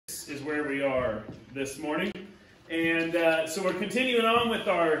is where we are this morning. And so we're continuing on with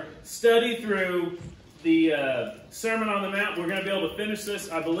our study through the Sermon on the Mount. We're going to be able to finish this,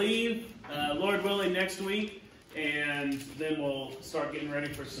 I believe, Lord willing, next week. And then we'll start getting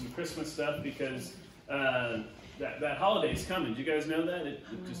ready for some Christmas stuff because that holiday's coming. Do you guys know that? It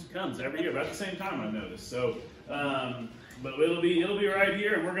just comes every year, about the same time, I've noticed. So, but it'll be right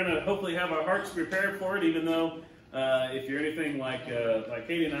here, and we're going to hopefully have our hearts prepared for it, even though if you're anything like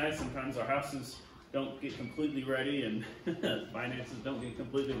Katie and I, sometimes our houses don't get completely ready, and finances don't get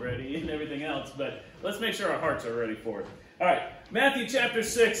completely ready, and everything else. But let's make sure our hearts are ready for it. All right, Matthew chapter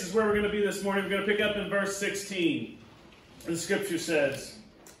 6 is where we're going to be this morning. We're going to pick up in verse 16. The scripture says,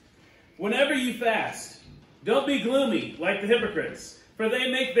 "Whenever you fast, don't be gloomy like the hypocrites, for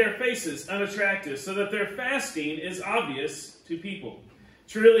they make their faces unattractive, so that their fasting is obvious to people.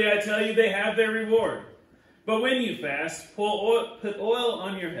 Truly I tell you, they have their reward. But when you fast, put oil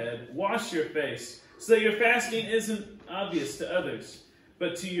on your head, wash your face, so that your fasting isn't obvious to others,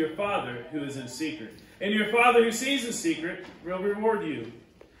 but to your Father who is in secret. And your Father who sees in secret will reward you.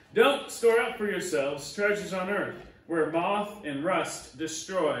 Don't store up for yourselves treasures on earth, where moth and rust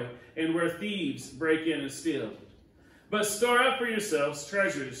destroy, and where thieves break in and steal. But store up for yourselves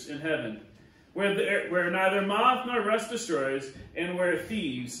treasures in heaven, where neither moth nor rust destroys, and where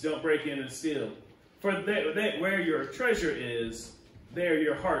thieves don't break in and steal. For where your treasure is, there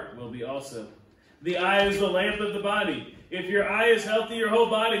your heart will be also. The eye is the lamp of the body. If your eye is healthy, your whole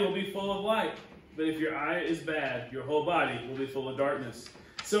body will be full of light. But if your eye is bad, your whole body will be full of darkness.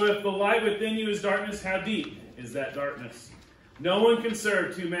 So if the light within you is darkness, how deep is that darkness? No one can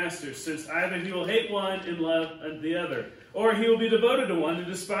serve two masters, since either he will hate one and love the other, or he will be devoted to one and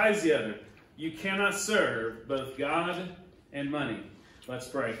despise the other. You cannot serve both God and money." Let's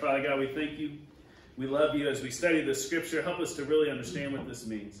pray. Father God, we thank you. We love you. As we study this scripture, help us to really understand what this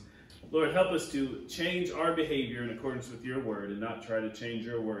means. Lord, help us to change our behavior in accordance with your word and not try to change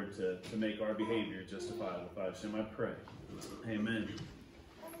your word to make our behavior justifiable. Father Hashem, I pray. Amen.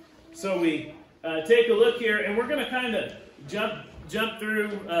 So we take a look here, and we're going to kind of jump through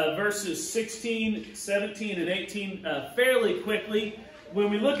verses 16, 17, and 18 fairly quickly. When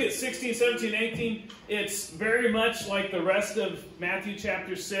we look at 16, 17, 18, it's very much like the rest of Matthew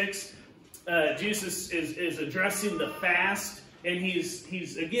chapter 6. Jesus is addressing the fast, and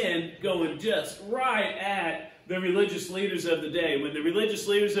he's again going just right at the religious leaders of the day. When the religious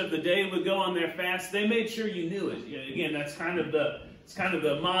leaders of the day would go on their fast, they made sure you knew it. Again, that's kind of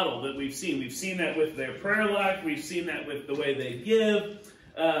the model that we've seen. We've seen that with their prayer life. We've seen that with the way they give.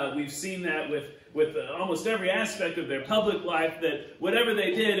 We've seen that with almost every aspect of their public life, that whatever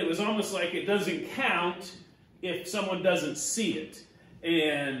they did, it was almost like it doesn't count if someone doesn't see it.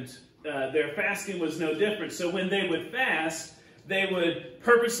 And their fasting was no different. So when they would fast, they would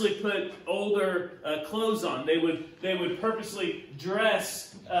purposely put older clothes on. They would purposely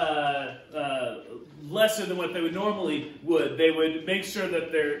dress lesser than what they would normally would. They would make sure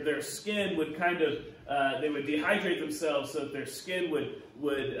that their skin would kind of they would dehydrate themselves so that their skin would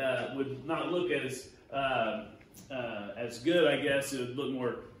not look as good, I guess. It would look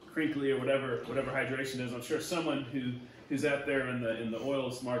more crinkly or whatever hydration is. I'm sure someone who's out there in the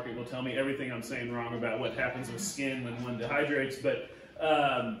oils market will tell me everything I'm saying wrong about what happens with skin when one dehydrates. But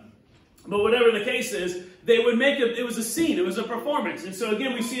whatever the case is, they would make it was a scene, it was a performance. And so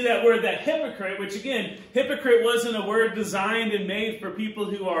again, we see that word, that hypocrite, which again, hypocrite wasn't a word designed and made for people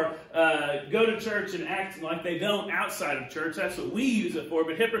who are go to church and act like they don't outside of church. That's what we use it for.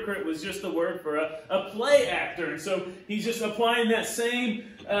 But hypocrite was just the word for a play actor. And so he's just applying that same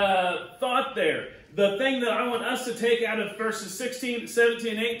thought there. The thing that I want us to take out of verses 16,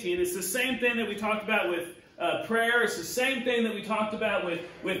 17, 18 is the same thing that we talked about with prayer. It's the same thing that we talked about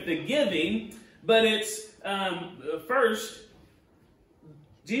with the giving. But it's, first,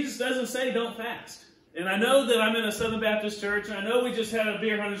 Jesus doesn't say don't fast. And I know that I'm in a Southern Baptist church, and I know we just had a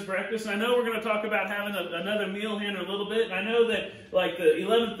beer hunter's breakfast, and I know we're going to talk about having another meal here in a little bit, and I know that, like the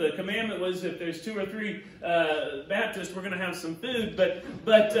 11th commandment was if there's 2 or 3 Baptists, we're going to have some food, but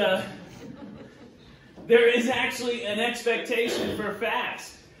there is actually an expectation for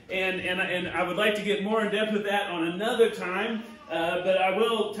fast. And I would like to get more in depth with that on another time. But I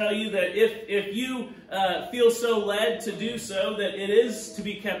will tell you that if you feel so led to do so, that it is to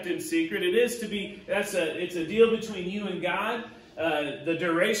be kept in secret. It is to be, it's a deal between you and God. the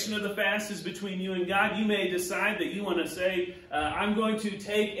duration of the fast is between you and God. You may decide that you want to say, I'm going to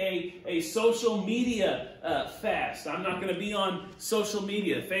take a social media fast. I'm not going to be on social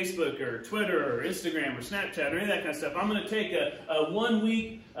media, Facebook or Twitter or Instagram or Snapchat or any of that kind of stuff. I'm going to take a 1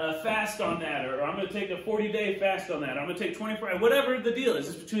 week fast on that, or I'm going to take a 40-day fast on that. I'm going to take 24, whatever the deal is.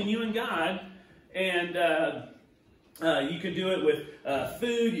 It's between you and God. And you can do it with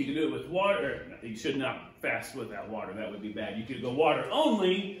food. You can do it with water. You should not fast without water. That would be bad. You could go water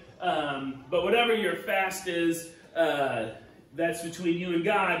only. But whatever your fast is, that's between you and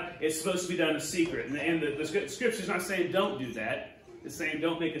God. It's supposed to be done in secret. And the Scripture's not saying don't do that. It's saying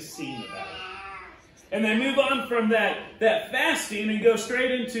don't make a scene about it. And they move on from that fasting and go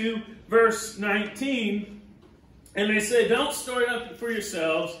straight into verse 19. And they say, don't store it up for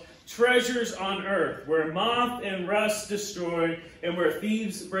yourselves treasures on earth, where moth and rust destroy, and where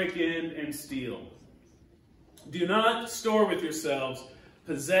thieves break in and steal. Do not store with yourselves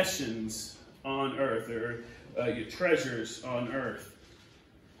possessions on earth, or your treasures on earth.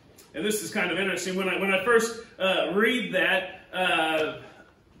 And this is kind of interesting. When I first read that,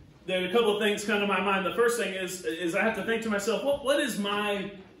 there are a couple of things come to my mind. The first thing is I have to think to myself, what is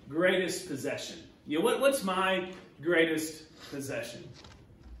my greatest possession? You know, what's my greatest possession?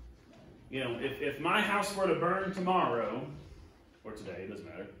 You know, if my house were to burn tomorrow, or today, it doesn't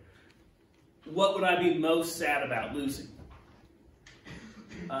matter, what would I be most sad about losing?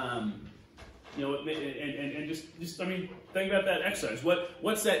 You know, and just I mean, think about that exercise.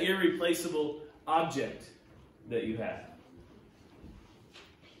 What's that irreplaceable object that you have?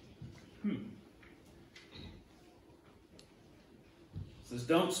 It says,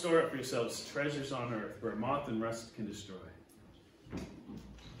 don't store up for yourselves treasures on earth, where moth and rust can destroy.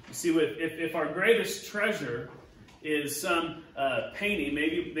 You see, if our greatest treasure is some painting,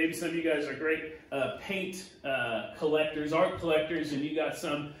 maybe some of you guys are great paint collectors, art collectors, and you got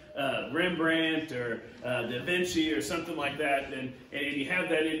some Rembrandt or Da Vinci or something like that, and you have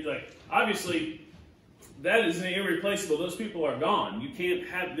that in, like, obviously that is irreplaceable. Those people are gone. You can't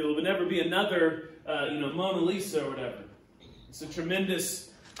have, there will never be another Mona Lisa or whatever. It's a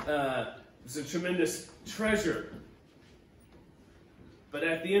tremendous treasure. But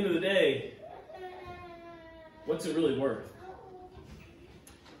at the end of the day, what's it really worth?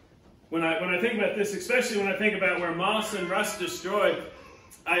 When I think about this, especially when I think about where moths and rust destroy,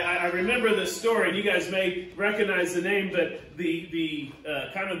 I remember this story, and you guys may recognize the name, but the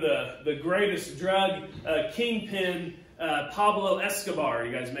kind of the greatest drug kingpin, Pablo Escobar.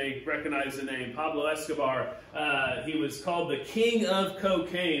 You guys may recognize the name Pablo Escobar. He was called the king of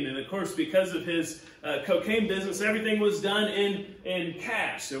cocaine, and of course, because of his cocaine business, everything was done in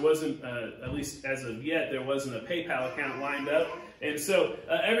cash. There wasn't, at least as of yet, there wasn't a PayPal account lined up. And so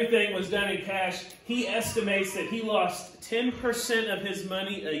everything was done in cash. He estimates that he lost 10% of his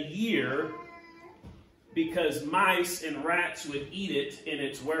money a year because mice and rats would eat it in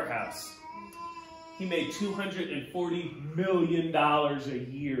its warehouse. He made $240 million a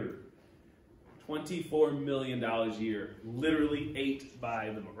year. $24 million a year. Literally ate by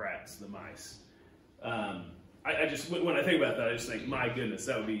the rats, the mice. I just, when I think about that, I just think, my goodness,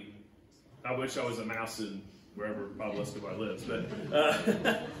 that would be, I wish I was a mouse in wherever Pablo Escobar lives. But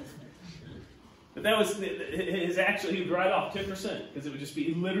that was his, actually, he would write off 10% because it would just be,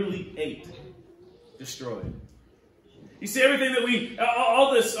 he literally ate, destroyed. You see, everything that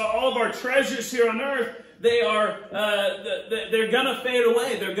all of our treasures here on earth, they are, they're going to fade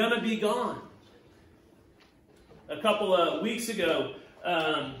away. They're going to be gone. A couple of weeks ago,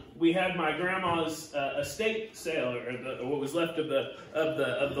 we had my grandma's estate sale, or what was left of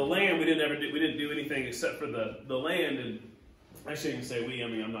the land. We didn't do anything except for the land. And I shouldn't even say we. I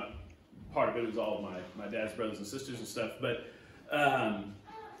mean, I'm not part of it. It was all my dad's brothers and sisters and stuff. But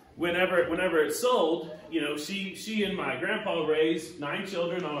whenever it sold, you know, she and my grandpa raised 9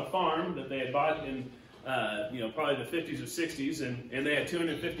 children on a farm that they had bought in probably the 50s or 60s, and they had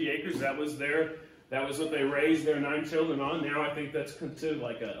 250 acres. That was what they raised their 9 children on. Now I think that's considered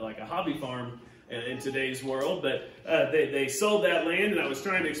like a hobby farm in today's world. But they sold that land, and I was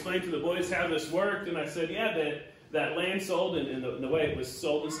trying to explain to the boys how this worked. And I said, yeah, that land sold, and the way it was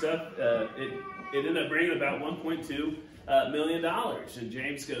sold and stuff, it ended up bringing about $1.2 million. And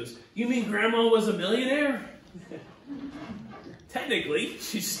James goes, "You mean Grandma was a millionaire?" Technically,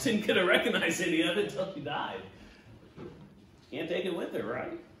 she just didn't get to recognize any of it until she died. Can't take it with her,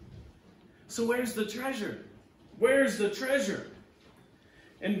 right? So where's the treasure? Where's the treasure?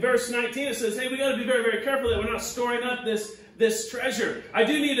 In verse 19 it says, hey, we got to be very, very careful that we're not storing up this this treasure. I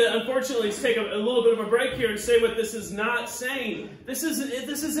do need to, unfortunately, take a little bit of a break here and say what this is not saying. This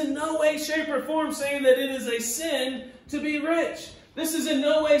is in no way, shape, or form saying that it is a sin to be rich. This is in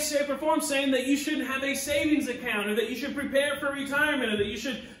no way, shape, or form saying that you shouldn't have a savings account, or that you should prepare for retirement, or that you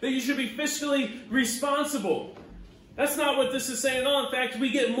should be fiscally responsible. That's not what this is saying at all. In fact, we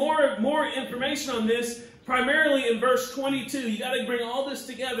get more information on this primarily in verse 22. You got to bring all this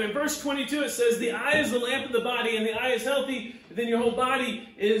together. In verse 22, it says, "The eye is the lamp of the body, and the eye is healthy, then your whole body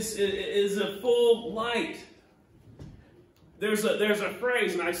is a full light." There's a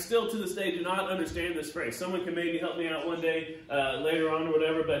phrase, and I still to this day do not understand this phrase. Someone can maybe help me out one day later on or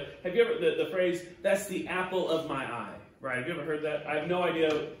whatever, but have you ever, the phrase, "That's the apple of my eye," right? Have you ever heard that? I have no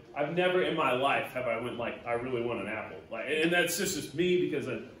idea. I've never in my life have I went like, I really want an apple. And that's just me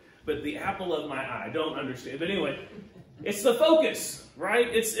but the apple of my eye, I don't understand. But anyway, it's the focus, right?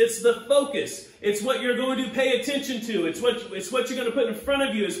 It's the focus. It's what you're going to pay attention to. It's what you're going to put in front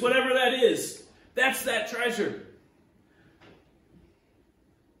of you. It's whatever that is. That's that treasure.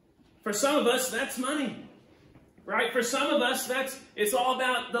 For some of us, that's money, right? For some of us, it's all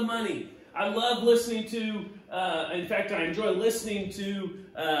about the money. I love listening to, in fact, I enjoy listening to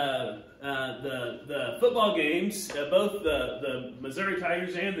the football games, both the Missouri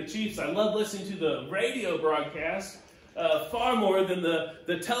Tigers and the Chiefs. I love listening to the radio broadcast far more than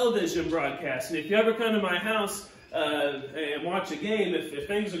the television broadcast. And if you ever come to my house and watch a game, if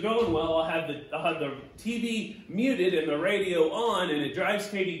things are going well, I'll have the TV muted and the radio on, and it drives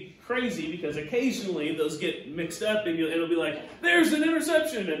Katie crazy because occasionally those get mixed up, and it'll be like, "There's an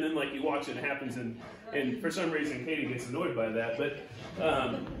interception," and then like you watch it, it happens, and for some reason Katie gets annoyed by that. But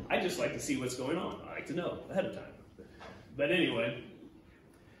I just like to see what's going on. I like to know ahead of time. But anyway,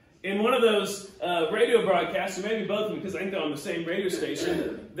 in one of those radio broadcasts, or maybe both of them, because I think they're on the same radio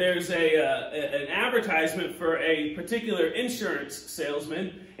station, there's an advertisement for a particular insurance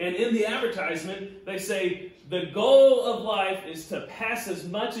salesman. And in the advertisement, they say, "The goal of life is to pass as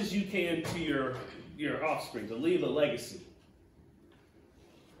much as you can to your offspring, to leave a legacy."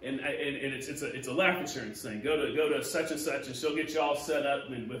 And it's a life insurance thing. Go to such and such, and she'll get you all set up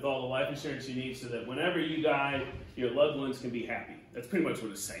with all the life insurance you need, so that whenever you die, your loved ones can be happy. That's pretty much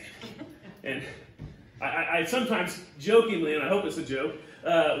what it's saying. And I sometimes jokingly, and I hope it's a joke,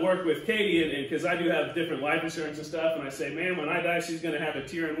 work with Katie, and because I do have different life insurance and stuff, and I say, "Man, when I die, she's going to have a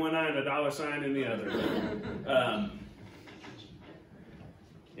tear in one eye and a dollar sign in the other."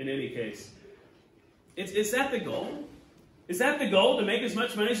 In any case, is that the goal? Is that the goal, to make as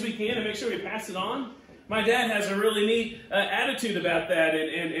much money as we can and make sure we pass it on? My dad has a really neat attitude about that,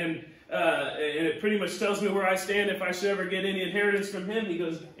 and it pretty much tells me where I stand if I should ever get any inheritance from him. He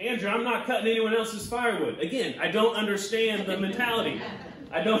goes, "Andrew, I'm not cutting anyone else's firewood." Again, I don't understand the mentality.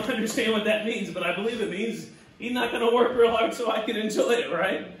 I don't understand what that means, but I believe it means he's not going to work real hard so I can enjoy it,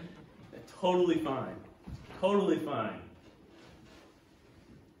 right? Totally fine. Totally fine.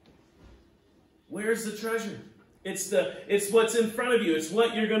 Where's the treasure? It's what's in front of you. It's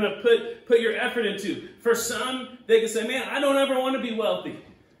what you're going to put your effort into. For some, they can say, "Man, I don't ever want to be wealthy."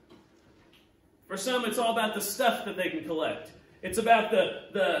 For some, it's all about the stuff that they can collect. It's about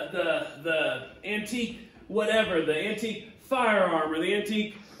the antique whatever, the antique firearm or the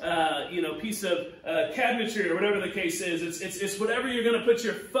antique piece of cabinetry or whatever the case is. It's whatever you're going to put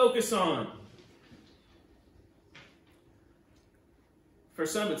your focus on. For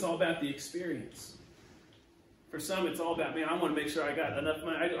some, it's all about the experience. For some, it's all about, "Man, I want to make sure I got enough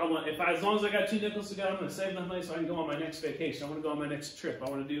money. As long as I got 2 nickels to go, I'm going to save enough money so I can go on my next vacation. I want to go on my next trip. I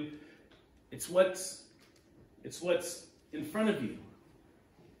want to do." It's what's in front of you.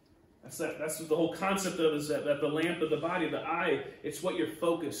 That's what the whole concept of is that the lamp of the body, the eye, it's what you're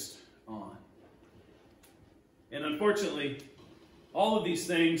focused on. And unfortunately, all of these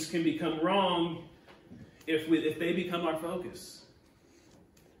things can become wrong if they become our focus.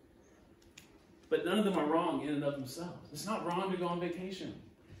 But none of them are wrong in and of themselves. It's not wrong to go on vacation.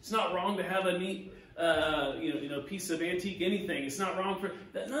 It's not wrong to have a neat piece of antique anything. It's not wrong for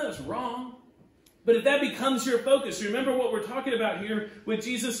that. None of that's wrong. But if that becomes your focus, remember what we're talking about here with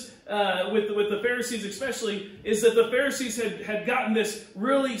Jesus, with the Pharisees especially, is that the Pharisees had gotten this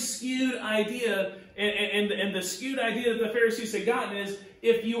really skewed idea, and the skewed idea that the Pharisees had gotten is,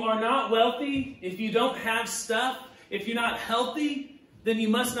 if you are not wealthy, if you don't have stuff, if you're not healthy, then you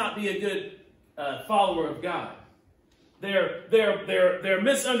must not be a good follower of God. Their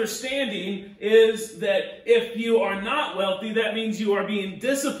misunderstanding is that if you are not wealthy, that means you are being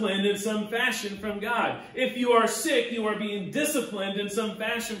disciplined in some fashion from God. If you are sick, you are being disciplined in some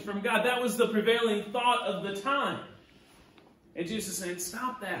fashion from God. That was the prevailing thought of the time. And Jesus is saying,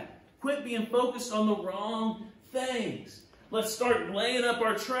 stop that. Quit being focused on the wrong things. let's start laying up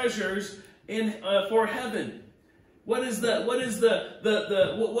our treasures in for heaven. What is our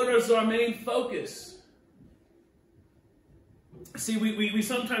main focus? See, we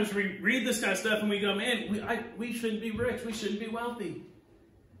sometimes read this kind of stuff and we go, man, we shouldn't be rich. We shouldn't be wealthy.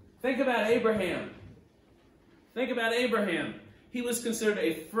 Think about Abraham. Think about Abraham. He was considered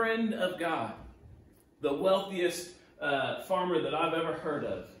a friend of God. The wealthiest farmer that I've ever heard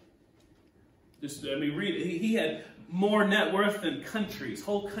of. Read it. He had more net worth than countries,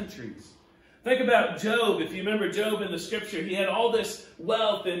 whole countries. Think about Job. If you remember Job in the scripture, he had all this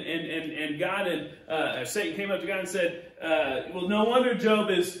wealth, and God and Satan came up to God and said, well, no wonder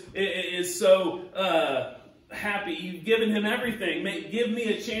Job is so happy. You've given him everything. Give me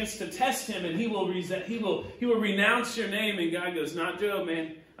a chance to test him, and he will renounce your name. And God goes, not Job,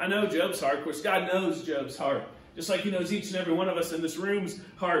 man. I know Job's heart. Of course, God knows Job's heart, just like he knows each and every one of us in this room's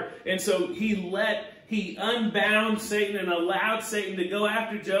heart. And so he unbound Satan and allowed Satan to go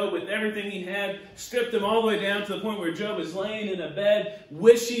after Job with everything he had, stripped him all the way down to the point where Job is laying in a bed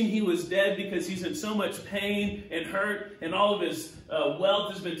wishing he was dead because he's in so much pain and hurt, and all of his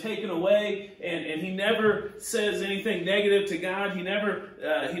wealth has been taken away, and he never says anything negative to God. He never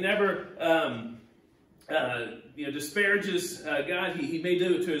disparages God. He may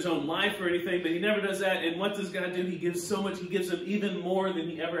do it to his own life or anything, but he never does that. And what does God do? He gives so much. He gives him even more than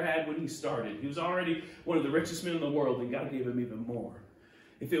he ever had when he started. He was already one of the richest men in the world, and God gave him even more.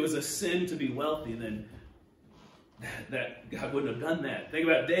 If it was a sin to be wealthy, then that God wouldn't have done that. Think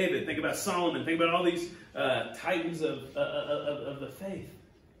about David. Think about Solomon. Think about all these titans of the faith.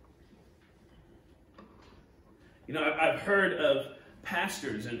 You know, I've heard of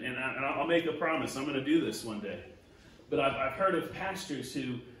pastors, and I'll make a promise. I'm going to do this one day. But I've heard of pastors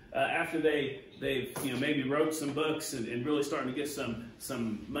who, after they've maybe wrote some books and really starting to get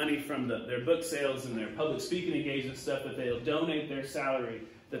some money from their book sales and their public speaking engagement stuff, that they'll donate their salary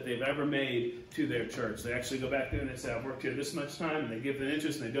that they've ever made to their church. They actually go back there and they say, I've worked here this much time, and they give the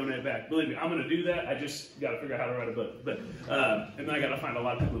interest and they donate it back. Believe me, I'm going to do that. I just got to figure out how to write a book. But and then I got to find a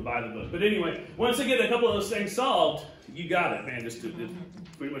lot of people who buy the book. But anyway, once I get a couple of those things solved, you got it, man. Just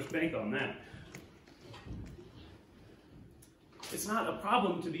pretty much bank on that. It's not a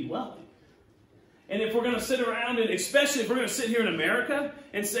problem to be wealthy. And if we're going to sit around, and especially if we're going to sit here in America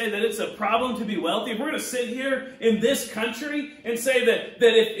and say that it's a problem to be wealthy, if we're going to sit here in this country and say that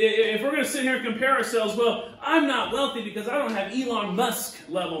if we're going to sit here and compare ourselves, well, I'm not wealthy because I don't have Elon Musk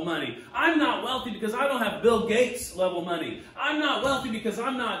level money. I'm not wealthy because I don't have Bill Gates level money. I'm not wealthy because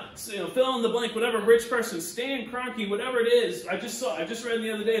I'm not, fill in the blank, whatever rich person, Stan Kroenke, whatever it is. I just read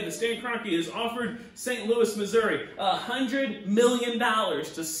the other day that Stan Kroenke has offered St. Louis, Missouri, $100 million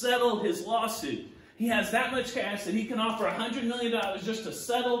to settle his lawsuit. He has that much cash that he can offer $100 million just to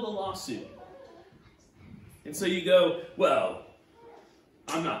settle the lawsuit. And so you go, well,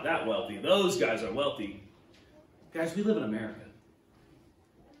 I'm not that wealthy. Those guys are wealthy. Guys, we live in America.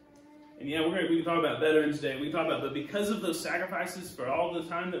 And yeah, we can talk about Veterans Day. We can talk about, but because of those sacrifices for all the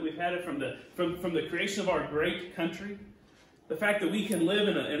time that we've had it from the creation of our great country, the fact that we can live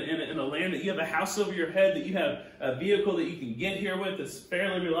in a land, that you have a house over your head, that you have a vehicle that you can get here with that's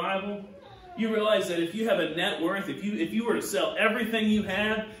fairly reliable, you realize that if you have a net worth, if you were to sell everything you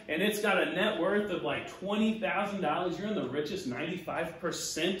have and it's got a net worth of like $20,000, you're in the richest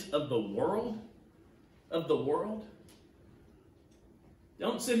 95% of the world.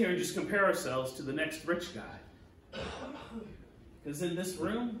 Don't sit here and just compare ourselves to the next rich guy. Because in this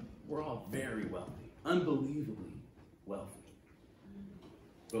room, we're all very wealthy, unbelievably wealthy.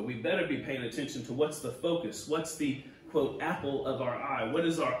 But we better be paying attention to what's the focus, what's the, quote, apple of our eye. What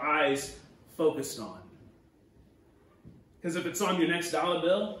is our eyes focused on? Because if it's on your next dollar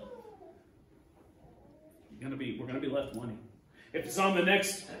bill, we're going to be left wanting. If it's on the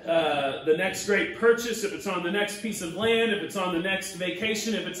next great purchase, if it's on the next piece of land, if it's on the next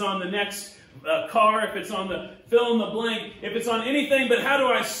vacation, if it's on the next car, if it's on the fill in the blank, if it's on anything but how do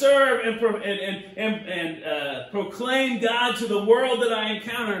I serve and proclaim God to the world that I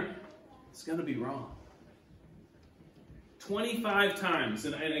encounter, it's going to be wrong. 25 times,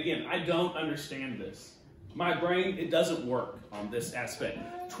 and again, I don't understand this. My brain, it doesn't work on this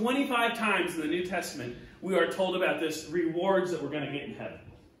aspect. 25 times in the New Testament, we are told about this rewards that we're going to get in heaven.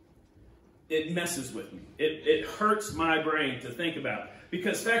 It messes with me. It hurts my brain to think about.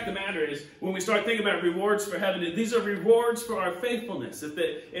 Because the fact of the matter is, when we start thinking about rewards for heaven, these are rewards for our faithfulness.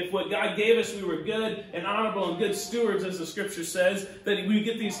 If what God gave us, we were good and honorable and good stewards, as the scripture says, that we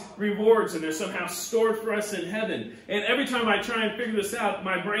get these rewards and they're somehow stored for us in heaven. And every time I try and figure this out,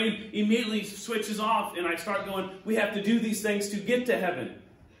 my brain immediately switches off and I start going, we have to do these things to get to heaven.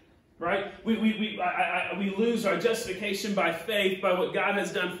 right? We lose our justification by faith, by what God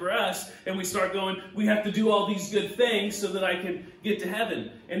has done for us, and we start going, we have to do all these good things so that I can get to heaven.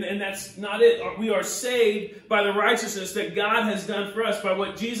 And that's not it. We are saved by the righteousness that God has done for us, by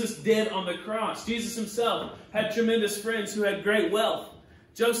what Jesus did on the cross. Jesus himself had tremendous friends who had great wealth.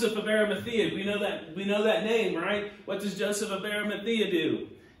 Joseph of Arimathea, we know that name, right? What does Joseph of Arimathea do?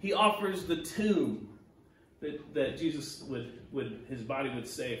 He offers the tomb that Jesus his body would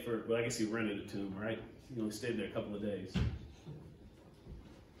stay for. Well, I guess he rented a tomb, right? He only stayed there a couple of days.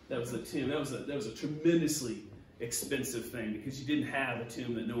 That was the tomb. That was a tremendously expensive thing, because you didn't have a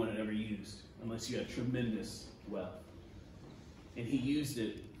tomb that no one had ever used unless you had tremendous wealth. And he used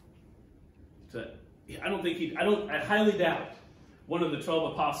it to. I highly doubt one of the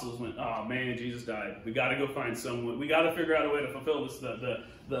 12 apostles went, "Oh man, Jesus died. We got to go find someone. We got to figure out a way to fulfill this.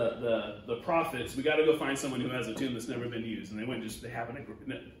 The prophets. We got to go find someone who has a tomb that's never been used." And they went they happened. It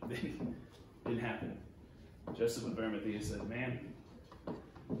didn't happen. Joseph of Arimathea said, "Man,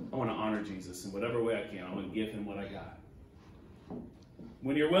 I want to honor Jesus in whatever way I can. I want to give him what I got."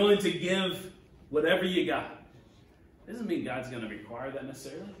 When you're willing to give whatever you got, it doesn't mean God's going to require that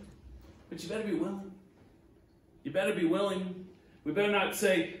necessarily, but you better be willing. You better be willing. We better not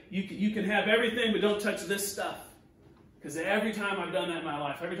say, you can have everything, but don't touch this stuff. Because every time I've done that in my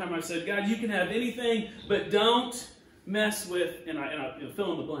life, every time I've said, God, you can have anything, but don't mess with, and I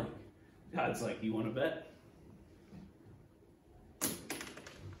fill in the blank. God's like, you want to bet?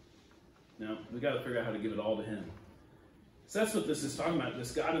 No, we've got to figure out how to give it all to him. So that's what this is talking about,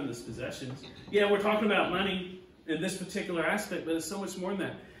 this God and his possessions. Yeah, we're talking about money in this particular aspect, but it's so much more than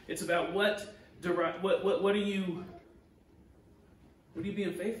that. It's about what are you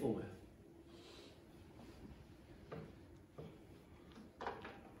being faithful with?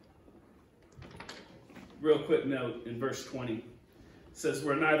 Real quick note in verse 20. It says,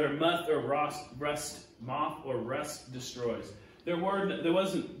 where neither moth or rust destroys.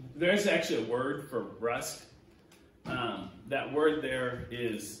 There's actually a word for rust. That word there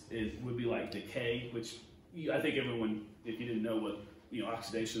would be like decay, which I think everyone, if you didn't know what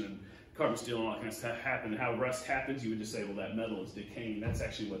oxidation and carbon steel and all that kind of stuff happen, how rust happens, you would just say, well, that metal is decaying. That's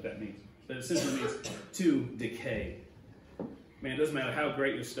actually what that means. But it simply means to decay. Man, it doesn't matter how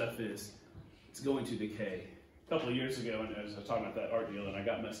great your stuff is, it's going to decay. A couple of years ago, and I was talking about that art deal, and I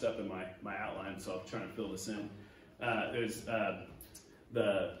got messed up in my outline, so I'm trying to fill this in. There's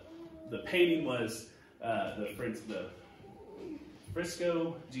the painting was the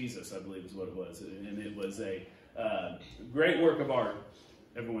Fresco Jesus, I believe is what it was, and it was a great work of art,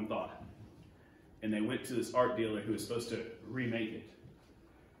 everyone thought. And they went to this art dealer who was supposed to remake it.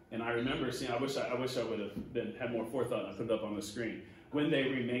 And I remember seeing, I wish I would have had more forethought and I put it up on the screen. When they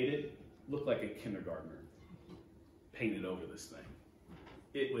remade it, it looked like a kindergartner painted over this thing.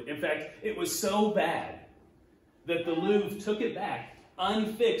 In fact, it was so bad that the Louvre took it back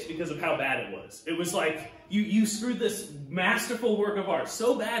unfixed because of how bad it was. It was like, you screwed this masterful work of art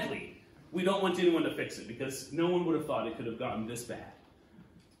so badly, we don't want anyone to fix it, because no one would have thought it could have gotten this bad.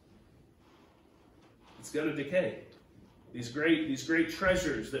 It's going to decay. These great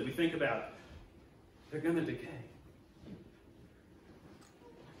treasures that we think about, they're going to decay.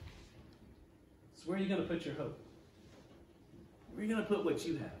 So where are you going to put your hope? Where are you going to put what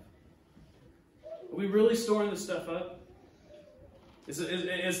you have? Are we really storing this stuff up?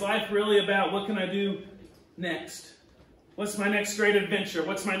 Is life really about what can I do next? What's my next great adventure?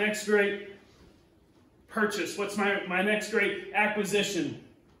 What's my next great purchase? What's my next great acquisition?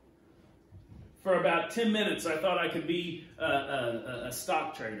 For about 10 minutes, I thought I could be a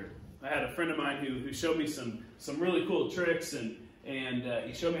stock trader. I had a friend of mine who showed me some really cool tricks, and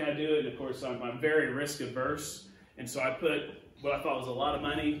he showed me how to do it. And of course, I'm very risk averse, and so I put what I thought was a lot of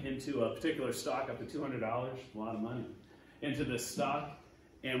money into a particular stock, up to $200, a lot of money, into this stock.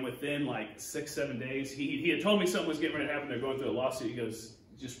 And within like 6-7 days, he had told me something was getting ready to happen. They're going through a lawsuit. He goes,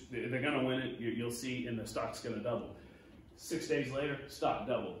 they're going to win it. You'll see, and the stock's going to double. 6 days later, stock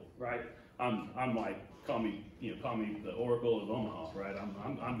doubled, right? I'm like, call me the Oracle of Omaha, right?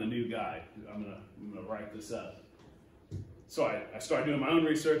 I'm the new guy. I'm gonna write this up. So I started doing my own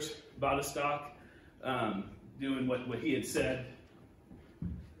research, bought a stock, doing what he had said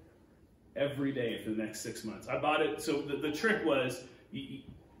every day for the next 6 months. I bought it. So the trick was,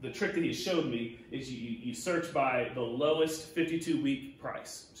 the trick that he showed me is you search by the lowest 52-week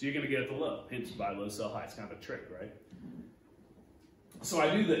price. So you're going to get at the low. Hence, buy low, sell high. It's kind of a trick, right? So I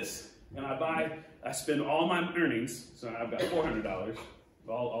do this. And I spend all my earnings, so I've got $400,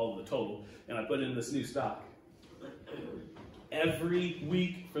 all of the total, and I put in this new stock. Every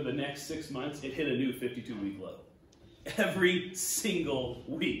week for the next 6 months, it hit a new 52-week low. Every single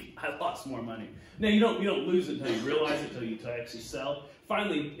week, I lost more money. Now, you don't lose it until you realize it, until you actually sell.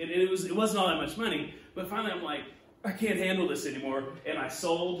 Finally, it wasn't all that much money, but finally I'm like, I can't handle this anymore. And I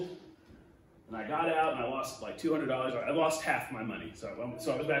sold, and I got out, and I lost like $200. I lost half my money, so I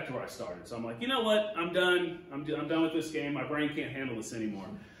was back to where I started. So I'm like, you know what? I'm done. I'm done with this game. My brain can't handle this anymore.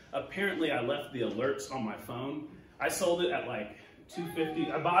 Apparently, I left the alerts on my phone. I sold it at like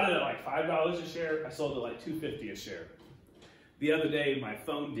 $2.50. I bought it at like $5 a share. I sold it like $2.50 a share. The other day, my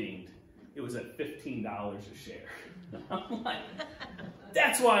phone dinged. It was at $15 a share. I'm like,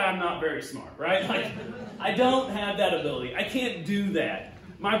 that's why I'm not very smart, right? Like, I don't have that ability. I can't do that.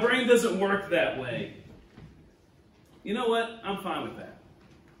 My brain doesn't work that way. You know what? I'm fine with that.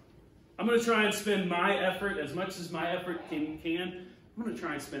 I'm going to try and spend my effort, as much as my effort can. I'm going to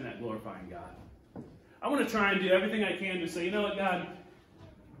try and spend that glorifying God. I want to try and do everything I can to say, you know what, God,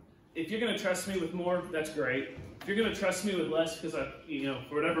 if you're going to trust me with more, that's great. If you're going to trust me with less because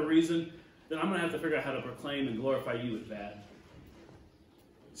for whatever reason, then I'm going to have to figure out how to proclaim and glorify you with that.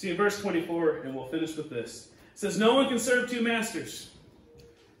 See, in verse 24, and we'll finish with this, it says, no one can serve two masters.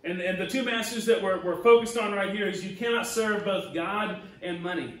 And the two masters that we're focused on right here is you cannot serve both God and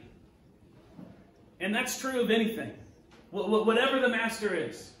money. And that's true of anything. Whatever the master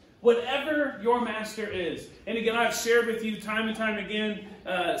is. Whatever your master is. And again, I've shared with you time and time again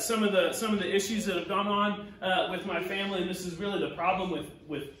some of the issues that have gone on with my family. And this is really the problem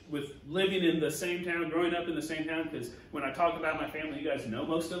with living in the same town, growing up in the same town. Because when I talk about my family, you guys know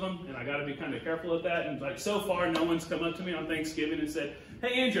most of them. And I got to be kind of careful with that. And like so far, no one's come up to me on Thanksgiving and said,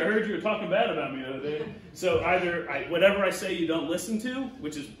 hey, Andrew, I heard you were talking bad about me the other day. So either whatever I say you don't listen to,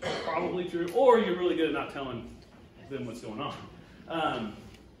 which is probably true, or you're really good at not telling them what's going on.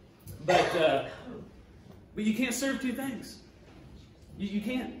 But you can't serve two things. You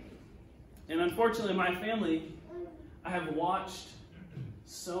can't. And unfortunately, my family, I have watched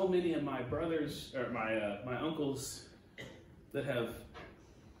so many of my brothers or my uncles that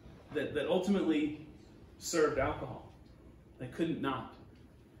ultimately served alcohol. They couldn't not.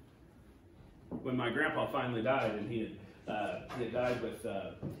 When my grandpa finally died, and he had died with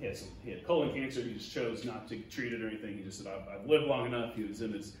he had colon cancer. He just chose not to treat it or anything. He just said, I've lived long enough. He was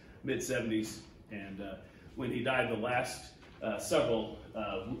in his mid-70s, and when he died, the last several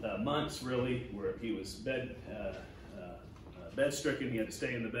months, really, where he was bed-stricken, he had to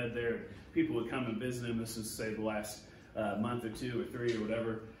stay in the bed there. People would come and visit him. This is, say, the last month or 2 or 3 or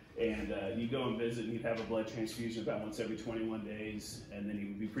whatever, and you go and visit, and he'd have a blood transfusion about once every 21 days, and then he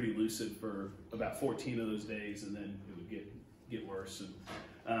would be pretty lucid for about 14 of those days, and then it would get worse.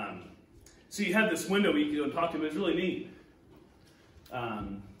 And so you had this window where you could go and talk to him. It was really neat.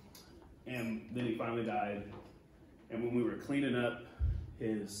 And then he finally died. And when we were cleaning up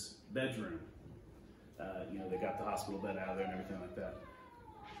his bedroom, they got the hospital bed out of there and everything like that.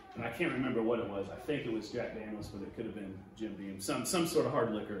 And I can't remember what it was. I think it was Jack Daniels, but it could have been Jim Beam. Some sort of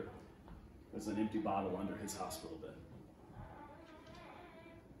hard liquor. There's an empty bottle under his hospital bed.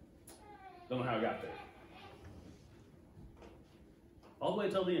 Don't know how it got there. All the way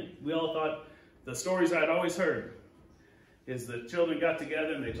till the end. We all thought the stories I'd always heard is the children got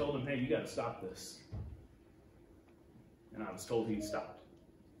together and they told him, hey, you got to stop this. And I was told he stopped.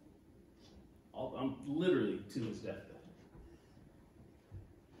 I'm literally to his deathbed.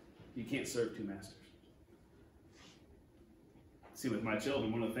 You can't serve two masters. See, with my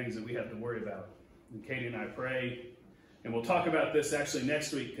children, one of the things that we have to worry about, and Katie and I pray, and we'll talk about this actually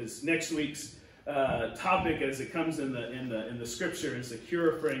next week, because next week's topic, as it comes in the scripture, is the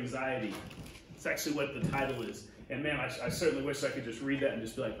cure for anxiety. It's actually what the title is. And man, I certainly wish I could just read that and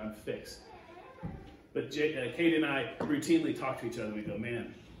just be like, I'm fixed. But Katie and I routinely talk to each other. We go,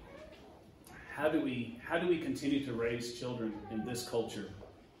 man, how do we continue to raise children in this culture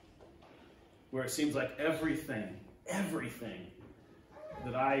where it seems like everything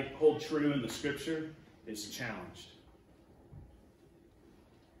that I hold true in the scripture is challenged?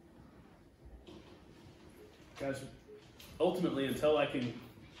 Guys, ultimately, until I can,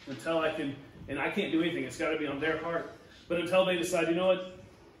 and I can't do anything, it's got to be on their heart. But until they decide, you know what,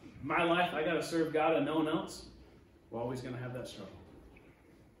 my life, I got to serve God and no one else, we're always going to have that struggle.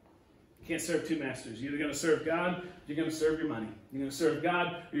 You can't serve two masters. You're either going to serve God, or you're going to serve your money. You're going to serve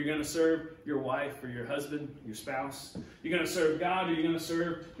God, or you're going to serve your wife or your husband, your spouse. You're going to serve God, or you're going to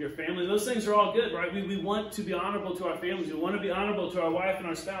serve your family. Those things are all good, right? We want to be honorable to our families. We want to be honorable to our wife and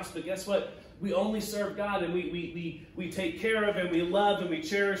our spouse. But guess what? We only serve God, and we take care of, and we love, and we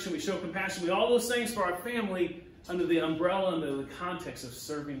cherish, and we show compassion. We do all those things for our family under the umbrella, under the context of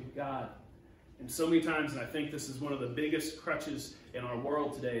serving God. And so many times, and I think this is one of the biggest crutches in our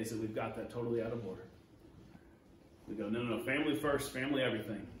world today, is that we've got that totally out of order. We go, no, family first, family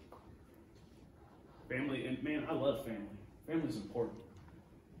everything. Family, and man, I love family. Family's important.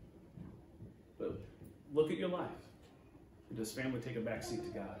 But look at your life. Does family take a back seat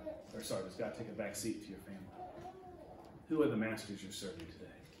to God? Or sorry, does God take a back seat to your family? Who are the masters you're serving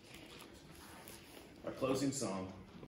today? Our closing song.